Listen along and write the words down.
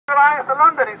Alliance of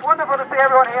London. It's wonderful to see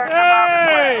everyone here in Trafalgar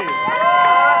Square. There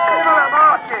are similar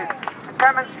marches and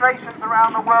demonstrations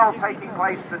around the world taking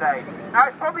place today. Now,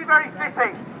 it's probably very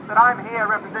fitting that I'm here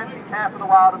representing Care for the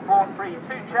Wild and Born Free,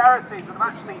 two charities that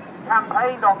have actually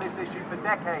campaigned on this issue for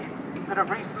decades, that have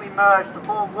recently merged to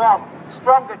form one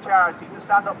stronger charity to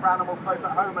stand up for animals both at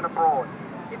home and abroad.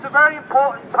 It's a very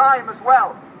important time as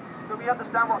well that we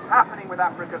understand what's happening with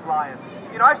Africa's lions.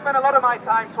 You know, I spend a lot of my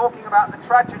time talking about the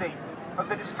tragedy of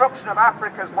the destruction of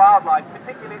Africa's wildlife,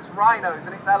 particularly its rhinos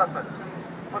and its elephants.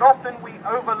 But often we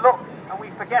overlook and we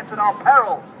forget at our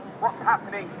peril what's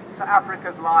happening to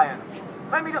Africa's lions.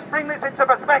 Let me just bring this into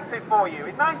perspective for you.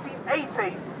 In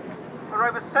 1980, there were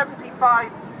over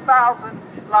 75,000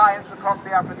 lions across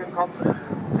the African continent.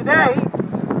 Today,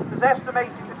 there's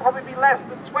estimated to probably be less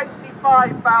than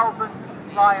 25,000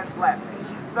 lions left.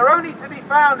 They're only to be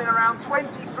found in around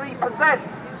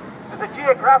 23% of the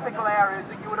geographical areas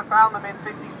that you would have found them in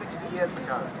 50, 60 years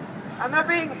ago. And they're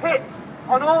being hit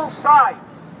on all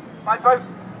sides by both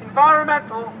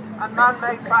environmental and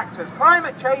man-made factors.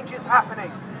 Climate change is happening,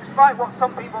 despite what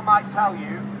some people might tell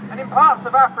you, and in parts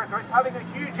of Africa it's having a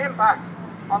huge impact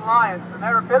on lions and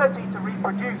their ability to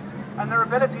reproduce and their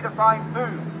ability to find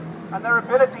food and their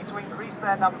ability to increase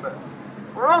their numbers.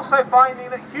 We're also finding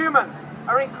that humans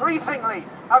are increasingly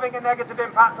having a negative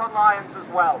impact on lions as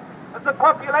well. As the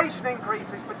population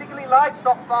increases, particularly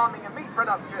livestock farming and meat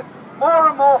production, more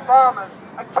and more farmers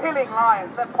are killing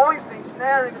lions. They're poisoning,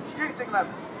 snaring and shooting them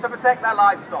to protect their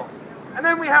livestock. And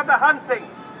then we have the hunting.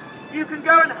 You can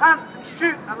go and hunt and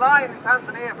shoot a lion in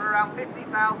Tanzania for around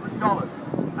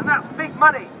 $50,000. And that's big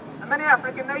money. And many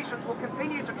African nations will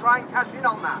continue to try and cash in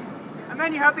on that. And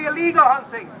then you have the illegal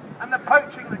hunting and the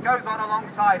poaching that goes on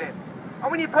alongside it. And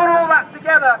when you put all that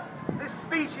together, this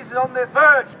species is on the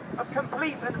verge of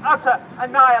complete and utter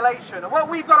annihilation. And what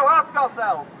we've got to ask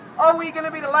ourselves, are we going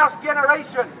to be the last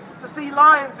generation to see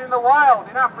lions in the wild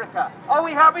in Africa? Are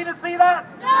we happy to see that?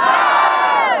 No!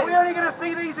 Are we only going to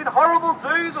see these in horrible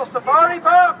zoos or safari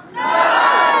parks?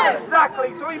 No!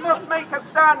 Exactly. So we must make a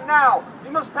stand now.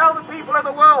 We must tell the people of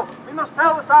the world. We must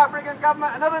tell the South African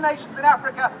government and other nations in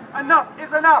Africa, enough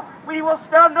is enough. We will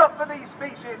stand up for these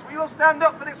species. We will stand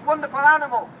up for this wonderful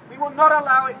animal. We will not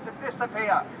allow it to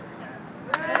disappear.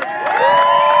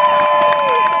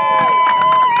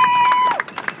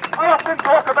 I often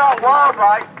talk about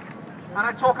wildlife, and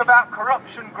I talk about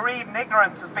corruption, greed and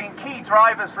ignorance as being key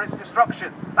drivers for its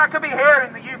destruction. That could be here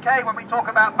in the UK when we talk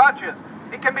about badgers.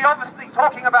 It can be obviously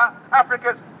talking about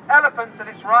Africa's elephants and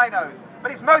its rhinos.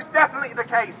 But it's most definitely the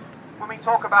case when we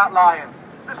talk about lions.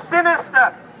 The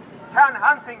sinister can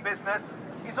hunting business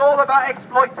is all about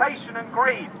exploitation and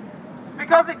greed.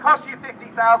 Because it costs you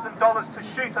 $50,000 to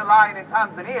shoot a lion in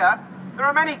Tanzania, there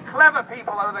are many clever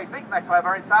people, although they think they're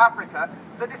clever, in South Africa,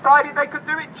 that decided they could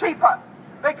do it cheaper.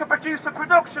 They could produce a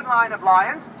production line of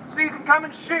lions, so you can come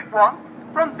and shoot one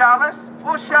from Dallas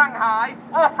or Shanghai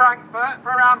or Frankfurt for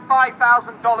around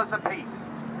 $5,000 a piece.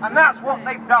 And that's what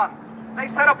they've done. They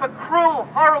set up a cruel,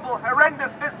 horrible,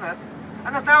 horrendous business,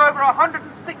 and there's now over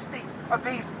 160 of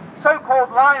these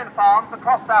so-called lion farms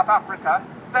across South Africa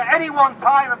that at any one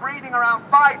time are breeding around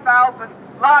 5,000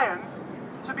 lions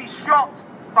to be shot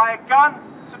by a gun,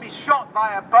 to be shot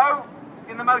by a bow,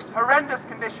 in the most horrendous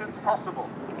conditions possible.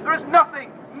 There is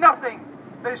nothing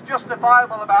that is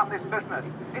justifiable about this business.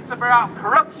 It's about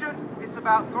corruption, it's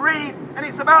about greed, and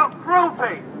it's about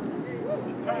cruelty.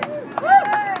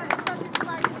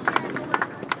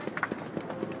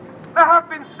 There have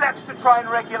been steps to try and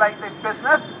regulate this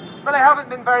business, but they haven't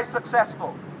been very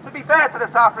successful. To be fair to the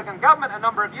South African government, a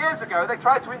number of years ago, they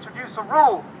tried to introduce a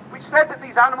rule which said that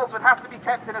these animals would have to be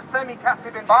kept in a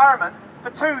semi-captive environment for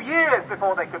 2 years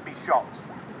before they could be shot.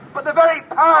 But the very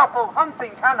powerful can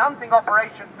hunting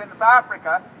operations in South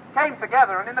Africa came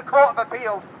together and in the Court of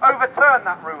Appeal overturned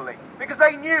that ruling because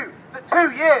they knew that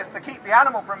 2 years to keep the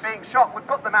animal from being shot would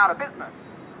put them out of business.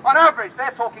 On average,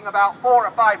 they're talking about 4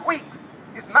 or 5 weeks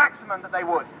is maximum that they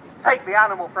would take the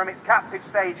animal from its captive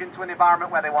stage into an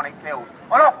environment where they want it killed.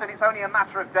 And often it's only a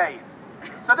matter of days.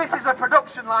 So this is a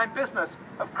production line business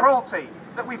of cruelty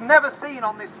that we've never seen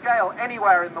on this scale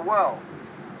anywhere in the world.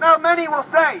 Now, many will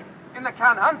say in the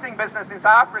can hunting business in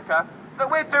South Africa that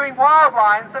we're doing wild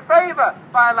lions a favour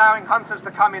by allowing hunters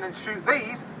to come in and shoot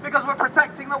these because we're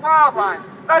protecting the wild lions.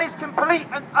 That is complete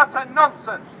and utter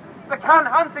nonsense. The can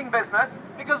hunting business,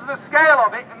 because of the scale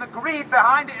of it and the greed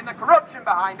behind it and the corruption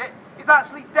behind it, is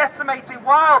actually decimating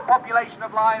wild population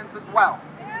of lions as well.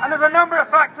 And there's a number of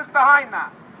factors behind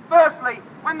that. Firstly,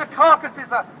 when the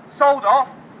carcasses are sold off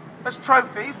as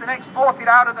trophies and exported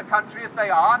out of the country as they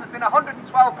are, and there's been a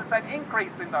 112%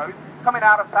 increase in those coming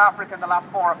out of South Africa in the last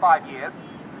 4 or 5 years,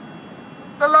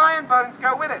 the lion bones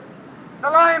go with it. The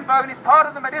lion bone is part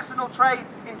of the medicinal trade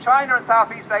in China and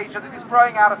Southeast Asia that is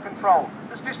growing out of control.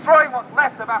 That's destroying what's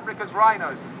left of Africa's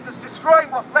rhinos. That's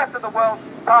destroying what's left of the world's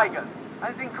tigers.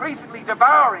 And it's increasingly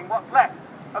devouring what's left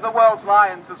of the world's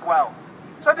lions as well.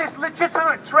 So this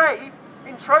legitimate trade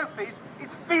in trophies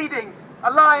is feeding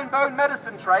a lion bone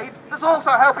medicine trade that's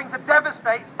also helping to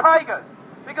devastate tigers,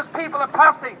 because people are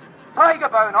passing tiger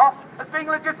bone off as being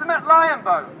legitimate lion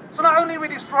bone. So not only are we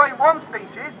destroying one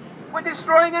species, we're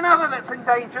destroying another that's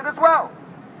endangered as well.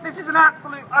 This is an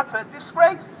absolute utter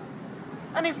disgrace.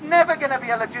 And it's never going to be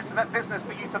a legitimate business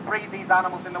for you to breed these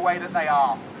animals in the way that they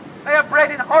are. They are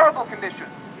bred in horrible conditions.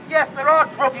 Yes, there are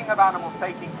drugging of animals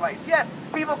taking place. Yes,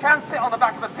 people can sit on the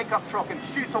back of a pickup truck and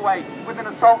shoot away with an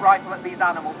assault rifle at these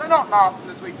animals. They're not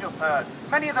martyrs, as we've just heard.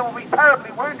 Many of them will be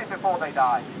terribly wounded before they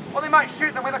die. Or they might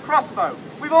shoot them with a crossbow.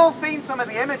 We've all seen some of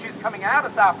the images coming out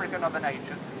of South Africa and other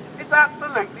nations. It's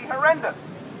absolutely horrendous.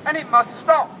 And it must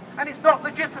stop. And it's not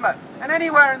legitimate. And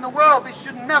anywhere in the world, this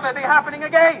should never be happening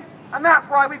again. And that's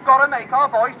why we've got to make our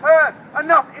voice heard.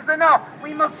 Enough is enough.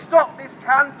 We must stop this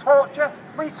canned torture.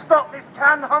 We stop this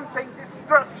canned hunting,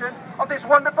 destruction of this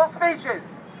wonderful species.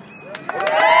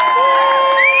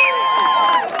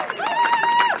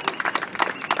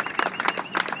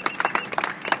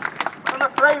 I'm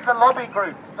afraid the lobby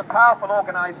groups, the powerful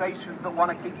organisations that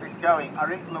want to keep this going,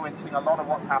 are influencing a lot of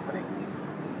what's happening.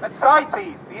 At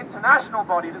CITES, the international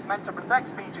body that's meant to protect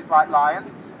species like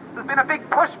lions, there's been a big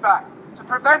pushback to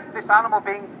prevent this animal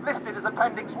being listed as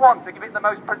Appendix 1, to give it the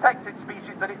most protected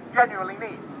species that it genuinely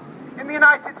needs. In the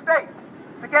United States,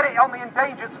 to get it on the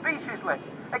endangered species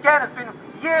list. Again, there's been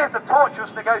years of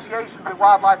torturous negotiations with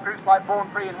wildlife groups like Born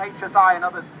Free and HSI and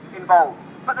others involved.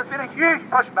 But there's been a huge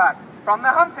pushback from the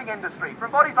hunting industry,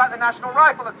 from bodies like the National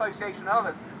Rifle Association and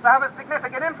others, that have a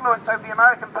significant influence over the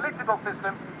American political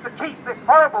system to keep this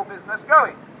horrible business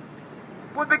going.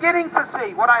 We're beginning to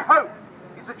see what I hope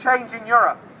is a change in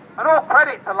Europe. And all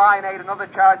credit to Lion Aid and other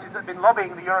charities that have been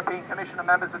lobbying the European Commission and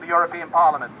members of the European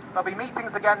Parliament. There'll be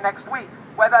meetings again next week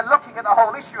where they're looking at the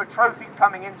whole issue of trophies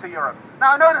coming into Europe.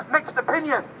 Now, I know there's mixed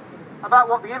opinion about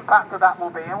what the impact of that will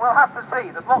be, and we'll have to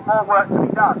see. There's a lot more work to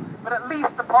be done. But at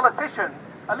least the politicians,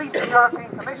 at least the European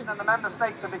Commission and the member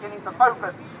states are beginning to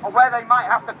focus on where they might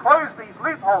have to close these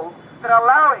loopholes that are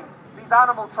allowing these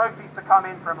animal trophies to come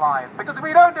in from lions. Because if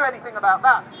we don't do anything about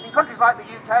that, in countries like the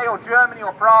UK or Germany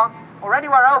or France or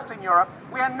anywhere else in Europe,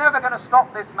 we are never going to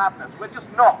stop this madness. We're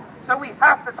just not. So we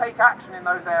have to take action in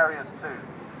those areas too.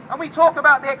 And we talk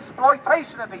about the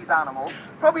exploitation of these animals.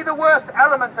 Probably the worst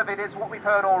element of it is what we've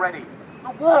heard already.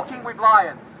 The walking with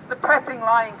lions, the petting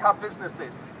lion cub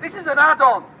businesses. This is an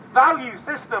add-on value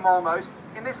system almost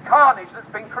in this carnage that's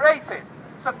been created.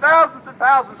 So thousands and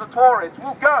thousands of tourists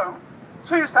will go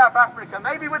to South Africa,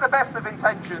 maybe with the best of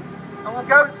intentions, and will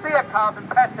go and see a cub and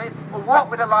pet it, or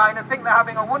walk with a lion and think they're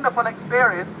having a wonderful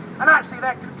experience, and actually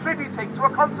they're contributing to a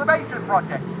conservation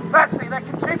project. Actually, they're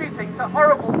contributing to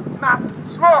horrible mass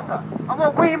slaughter. And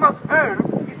what we must do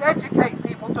is educate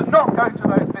people to not go to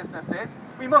those businesses.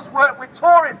 We must work with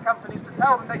tourist companies to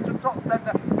tell them they should not send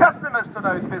their customers to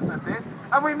those businesses,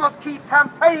 and we must keep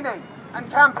campaigning, and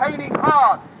campaigning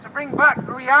hard, to bring back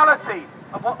the reality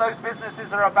of what those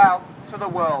businesses are about to the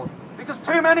world. Because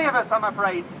too many of us, I'm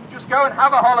afraid, just go and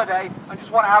have a holiday and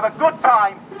just want to have a good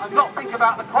time and not think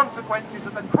about the consequences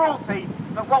of the cruelty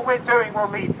that what we're doing will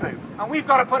lead to. And we've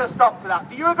got to put a stop to that.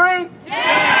 Do you agree?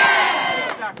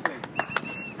 Yes! Exactly.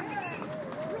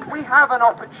 We have an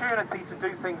opportunity to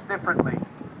do things differently,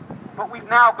 but we've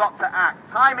now got to act.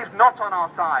 Time is not on our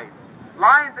side.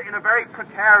 Lions are in a very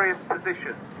precarious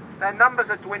position. Their numbers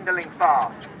are dwindling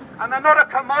fast. And they're not a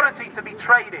commodity to be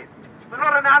traded. They're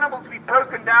not an animal to be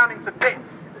broken down into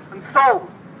bits and sold.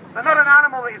 They're not an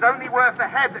animal that is only worth the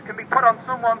head that can be put on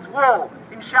someone's wall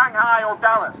in Shanghai or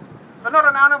Dallas. They're not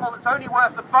an animal that's only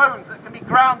worth the bones that can be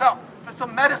ground up for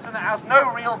some medicine that has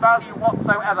no real value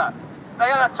whatsoever.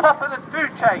 They are the top of the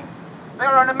food chain. They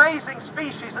are an amazing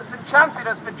species that's enchanted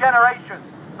us for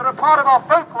generations. They're a part of our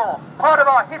folklore, part of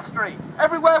our history.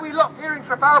 Everywhere we look here in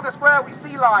Trafalgar Square, we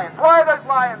see lions. Why are those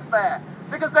lions there?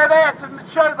 Because they're there to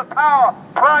show the power,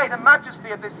 pride and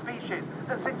majesty of this species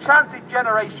that's enchanted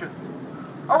generations.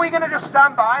 Are we going to just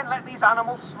stand by and let these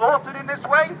animals slaughtered in this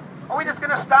way? Are we just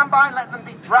going to stand by and let them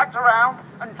be dragged around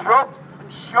and drugged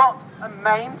and shot and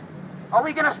maimed? Are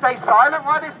we going to stay silent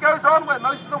while this goes on, where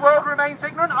most of the world remains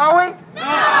ignorant? Are we?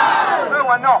 No! No,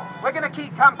 we're not. We're going to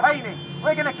keep campaigning.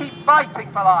 We're going to keep fighting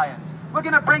for lions. We're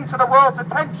going to bring to the world's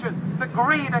attention the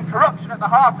greed and corruption at the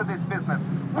heart of this business.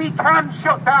 We can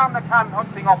shut down the canned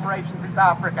hunting operations in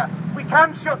South Africa. We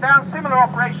can shut down similar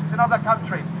operations in other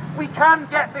countries. We can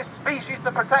get this species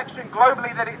the protection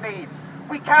globally that it needs.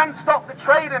 We can stop the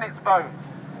trade in its bones.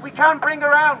 We can bring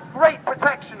around great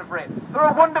protection for it. There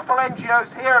are wonderful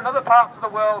NGOs here and other parts of the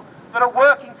world that are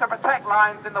working to protect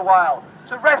lions in the wild,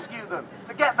 to rescue them,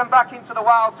 to get them back into the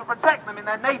wild, to protect them in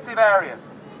their native areas.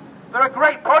 There are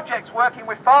great projects working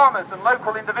with farmers and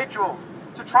local individuals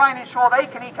to try and ensure they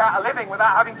can eke out a living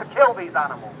without having to kill these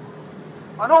animals.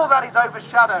 And all that is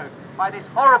overshadowed by this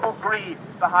horrible greed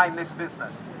behind this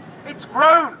business. It's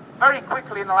grown very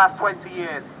quickly in the last 20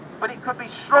 years, but it could be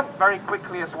shrunk very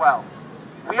quickly as well.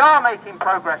 We are making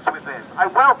progress with this. I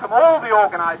welcome all the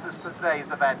organisers to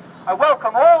today's event. I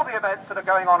welcome all the events that are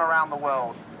going on around the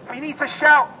world. We need to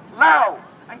shout loud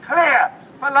and clear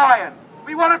for lions.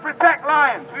 We want to protect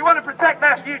lions. We want to protect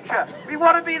their future. We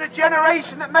want to be the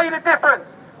generation that made a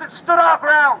difference, that stood our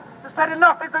ground, that said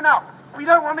enough is enough. We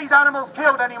don't want these animals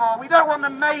killed anymore. We don't want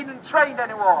them made and trained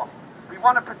anymore. We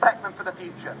want to protect them for the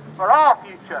future, for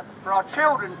our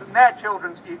children's and their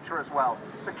children's future as well.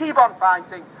 So keep on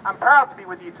fighting. I'm proud to be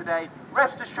with you today.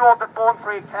 Rest assured that Born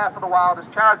Free and Care for the Wild, as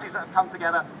charities that have come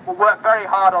together, will work very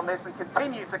hard on this and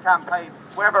continue to campaign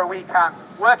wherever we can,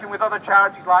 working with other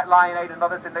charities like Lion Aid and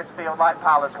others in this field like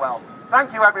PAL as well.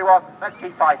 Thank you everyone. Let's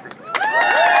keep fighting.